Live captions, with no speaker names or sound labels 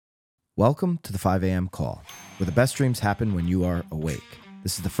Welcome to the 5 a.m. call, where the best dreams happen when you are awake.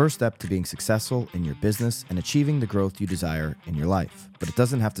 This is the first step to being successful in your business and achieving the growth you desire in your life. But it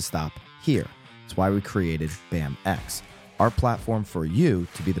doesn't have to stop here. It's why we created BAMX, our platform for you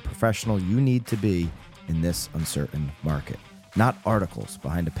to be the professional you need to be in this uncertain market. Not articles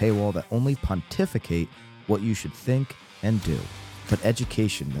behind a paywall that only pontificate what you should think and do, but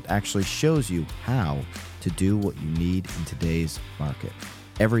education that actually shows you how to do what you need in today's market.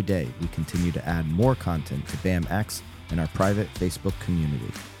 Every day, we continue to add more content to BAMX and our private Facebook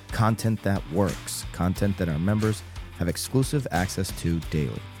community. Content that works, content that our members have exclusive access to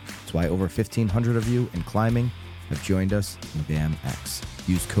daily. That's why over 1,500 of you in climbing have joined us in BAMX.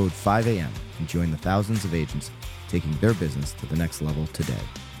 Use code 5AM and join the thousands of agents taking their business to the next level today.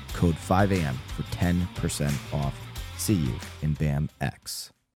 Code 5AM for 10% off. See you in BAMX.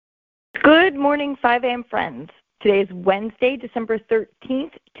 Good morning, 5 a.m. friends. Today is Wednesday, December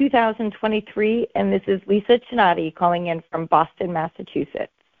 13th, 2023, and this is Lisa Chinatti calling in from Boston,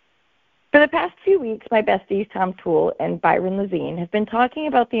 Massachusetts. For the past few weeks, my besties Tom Toole and Byron Lazine have been talking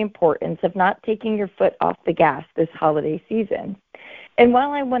about the importance of not taking your foot off the gas this holiday season. And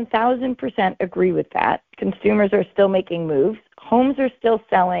while I 1,000% agree with that, consumers are still making moves, homes are still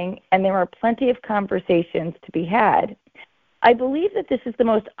selling, and there are plenty of conversations to be had. I believe that this is the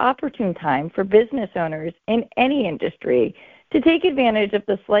most opportune time for business owners in any industry to take advantage of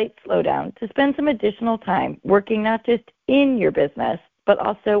the slight slowdown to spend some additional time working not just in your business, but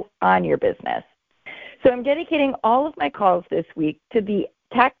also on your business. So I'm dedicating all of my calls this week to the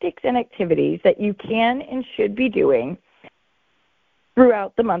tactics and activities that you can and should be doing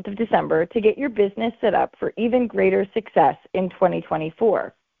throughout the month of December to get your business set up for even greater success in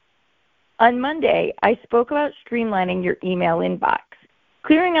 2024. On Monday, I spoke about streamlining your email inbox,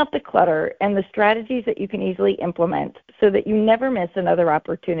 clearing out the clutter, and the strategies that you can easily implement so that you never miss another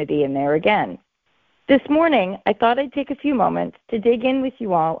opportunity in there again. This morning, I thought I'd take a few moments to dig in with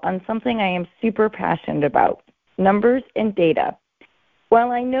you all on something I am super passionate about, numbers and data.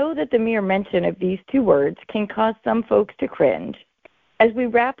 While I know that the mere mention of these two words can cause some folks to cringe, as we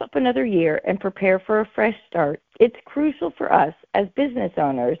wrap up another year and prepare for a fresh start, it's crucial for us as business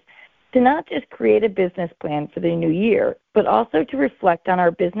owners to not just create a business plan for the new year, but also to reflect on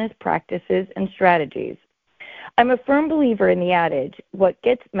our business practices and strategies. I'm a firm believer in the adage, what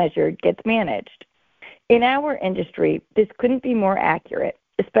gets measured gets managed. In our industry, this couldn't be more accurate,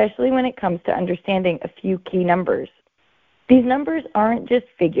 especially when it comes to understanding a few key numbers. These numbers aren't just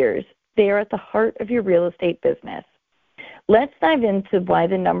figures, they are at the heart of your real estate business. Let's dive into why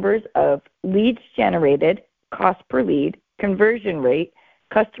the numbers of leads generated, cost per lead, conversion rate,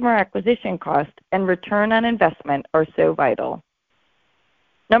 customer acquisition cost, and return on investment are so vital.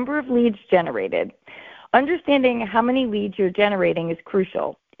 Number of leads generated. Understanding how many leads you're generating is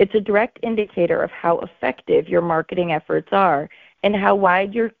crucial. It's a direct indicator of how effective your marketing efforts are and how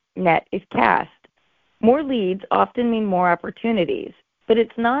wide your net is cast. More leads often mean more opportunities, but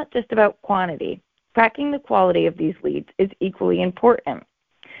it's not just about quantity. Tracking the quality of these leads is equally important.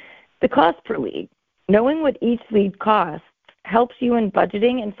 The cost per lead. Knowing what each lead costs helps you in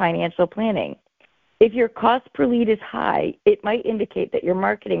budgeting and financial planning. If your cost per lead is high, it might indicate that your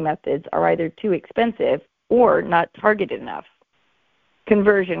marketing methods are either too expensive or not targeted enough.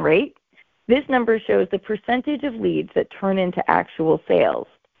 Conversion rate. This number shows the percentage of leads that turn into actual sales.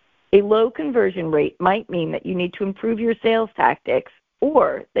 A low conversion rate might mean that you need to improve your sales tactics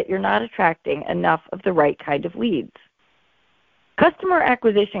or that you're not attracting enough of the right kind of leads. Customer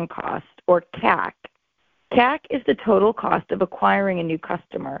acquisition cost, or CAC. CAC is the total cost of acquiring a new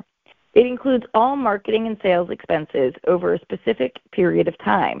customer. It includes all marketing and sales expenses over a specific period of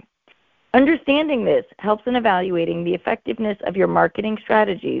time. Understanding this helps in evaluating the effectiveness of your marketing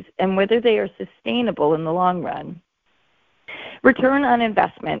strategies and whether they are sustainable in the long run. Return on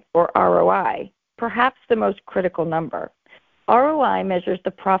investment, or ROI, perhaps the most critical number. ROI measures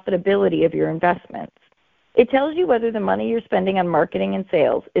the profitability of your investments. It tells you whether the money you're spending on marketing and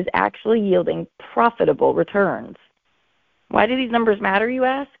sales is actually yielding profitable returns. Why do these numbers matter, you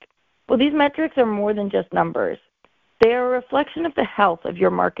ask? Well, these metrics are more than just numbers. They are a reflection of the health of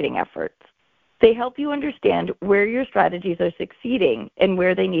your marketing efforts. They help you understand where your strategies are succeeding and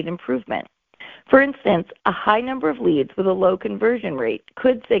where they need improvement. For instance, a high number of leads with a low conversion rate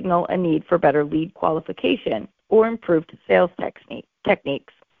could signal a need for better lead qualification or improved sales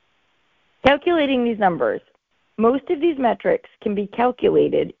techniques. Calculating these numbers. Most of these metrics can be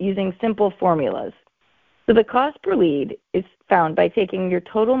calculated using simple formulas. So the cost per lead is found by taking your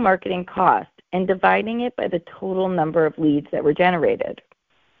total marketing cost and dividing it by the total number of leads that were generated.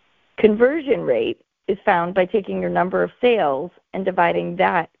 Conversion rate is found by taking your number of sales and dividing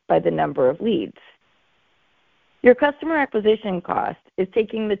that by the number of leads. Your customer acquisition cost is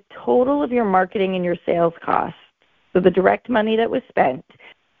taking the total of your marketing and your sales costs, so the direct money that was spent,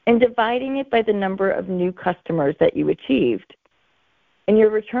 and dividing it by the number of new customers that you achieved. And your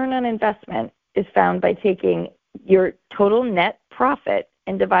return on investment is found by taking your total net profit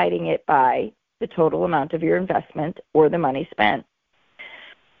and dividing it by the total amount of your investment or the money spent.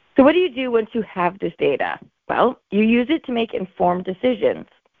 So what do you do once you have this data? Well, you use it to make informed decisions.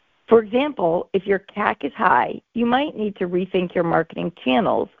 For example, if your CAC is high, you might need to rethink your marketing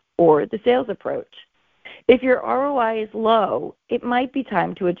channels or the sales approach. If your ROI is low, it might be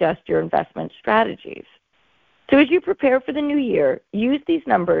time to adjust your investment strategies. So as you prepare for the new year, use these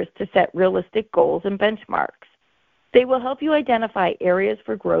numbers to set realistic goals and benchmarks. They will help you identify areas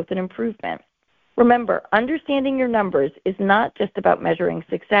for growth and improvement. Remember, understanding your numbers is not just about measuring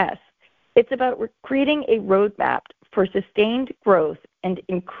success. It's about creating a roadmap for sustained growth and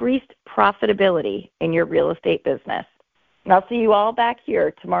increased profitability in your real estate business. And I'll see you all back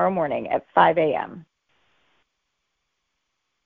here tomorrow morning at 5 a.m.